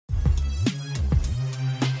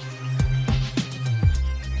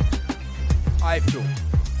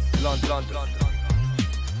iFILM, London.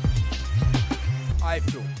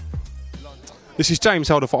 iFILM. This is James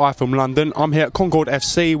Helder for iFILM London. I'm here at Concord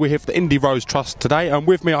FC. We're here for the Indee Rose Trust today, and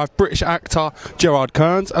with me I have British actor Gerard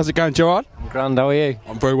Kearns. How's it going, Gerard? Grand, how are you?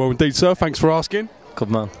 I'm very well indeed, sir. Thanks for asking. Good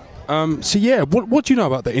man. So yeah, what do you know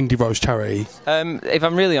about the Indee Rose charity? If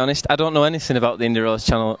I'm really honest, I don't know anything about the Indee Rose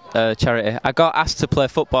charity. I got asked to play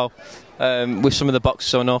football with some of the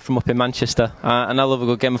boxers I know from up in Manchester, and I love a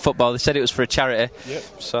good game of football. They said it was for a charity,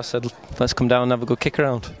 so I said, let's come down and have a good kick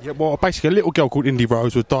around. Yeah, well, basically a little girl called Indee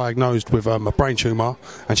Rose was diagnosed with a brain tumour,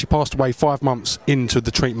 and she passed away 5 months into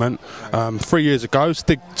the treatment 3 years ago.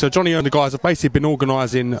 So Johnny and the guys have basically been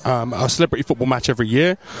organising a celebrity football match every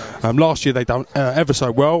year. Last year they done ever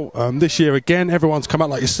so well. This year again, everyone's come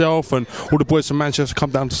out like yourself, and all the boys from Manchester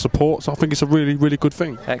come down to support, so I think it's a really, really good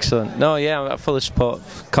thing. Excellent. No, yeah, I fully support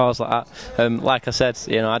cause like that. Like I said,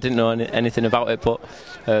 you know, I didn't know anything about it, but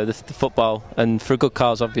the football, and for a good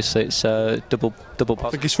cause, obviously, it's double positive. I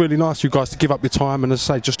think it's really nice for you guys to give up your time and, as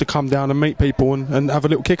I say, just to come down and meet people and have a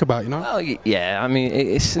little kick about, you know? Well, yeah, I mean,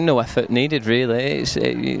 it's no effort needed, really.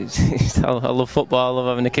 I love football, I love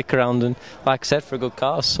having a kick around, and like I said, for a good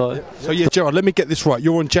cause. So yeah, Gerard, let me get this right.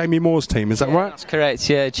 You're on Jamie Moore's team, is that right? That's correct,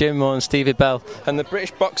 yeah, Jamie Moore and Stevie Bell, and the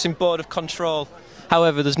British Boxing Board of Control.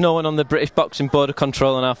 However, there's no one on the British Boxing Board of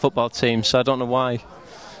Control on our football team, so I don't know why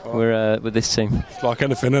we're with this team. It's like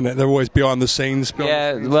anything, isn't it? They're always behind the scenes.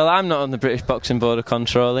 Well, I'm not on the British Boxing Board of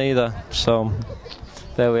Control either, so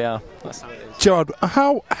there we are. That's how it is. Gerard,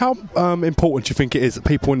 how important do you think it is that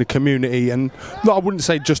people in the community, and I wouldn't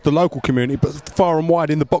say just the local community, but far and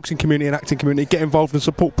wide in the boxing community and acting community, get involved in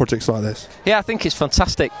support projects like this? Yeah, I think it's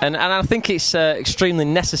fantastic, and I think it's extremely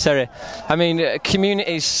necessary. I mean,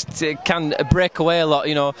 communities can break away a lot.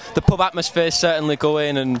 You know, the pub atmosphere is certainly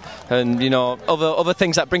going, and you know, other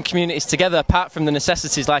things that bring communities together apart from the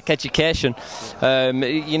necessities like education.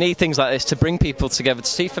 You need things like this to bring people together, to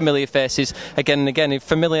see familiar faces again and again.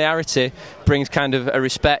 Familiarity brings kind of a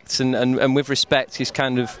respect, and with respect is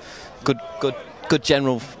kind of good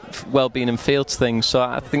general well-being and feel to things. So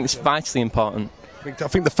I think it's vitally important. I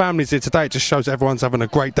think the families here today, it just shows everyone's having a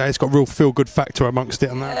great day. It's got a real feel-good factor amongst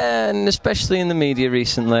it and that. And especially in the media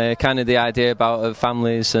recently, kind of the idea about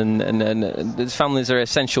families and families are an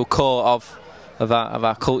essential core of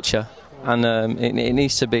our culture, and it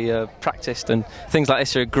needs to be practiced, and things like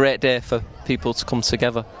this are a great day for people to come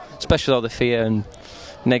together, especially with all the fear and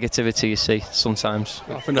negativity you see sometimes.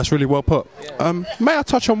 I think that's really well put. May I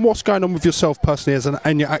touch on what's going on with yourself personally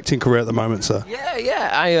and your acting career at the moment, sir?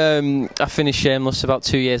 Yeah. I finished Shameless about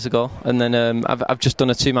 2 years ago, and then I've just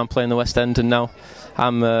done a two-man play in the West End, and now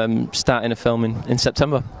I'm starting a film in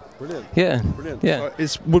September. Brilliant. Yeah. Brilliant. Yeah.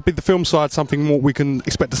 So would be the film side something more we can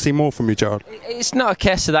expect to see more from you, Gerard? It's not a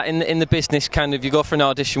case of that. In the business, kind of, you go for an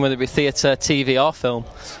audition, whether it be theatre, TV or film,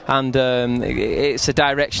 and it's a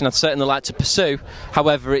direction I'd certainly like to pursue.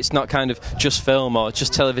 However, it's not kind of just film or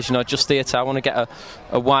just television or just theatre. I want to get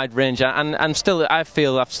a wide range, and I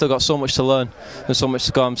feel I've still got so much to learn and so much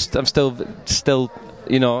to go. I'm still,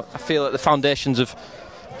 you know, I feel at the foundations of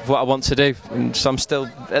what I want to do, and so I'm still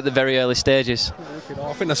at the very early stages.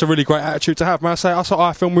 I think that's a really great attitude to have. May I say, us at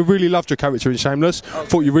iFILM, we really loved your character in Shameless.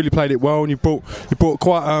 Thought you really played it well, and you brought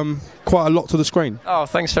quite a lot to the screen. Oh,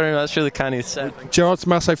 thanks very much. That's really kind of you to say. Gerard,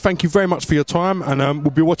 may I say thank you very much for your time, and we'll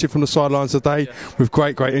be watching from the sidelines today with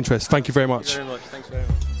great interest. Thank you very much. Thank you very much. Thanks very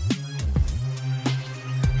much.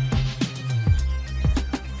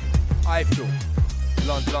 iFILM,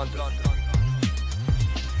 London.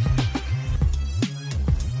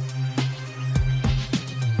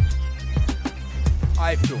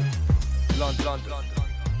 iFILM, London.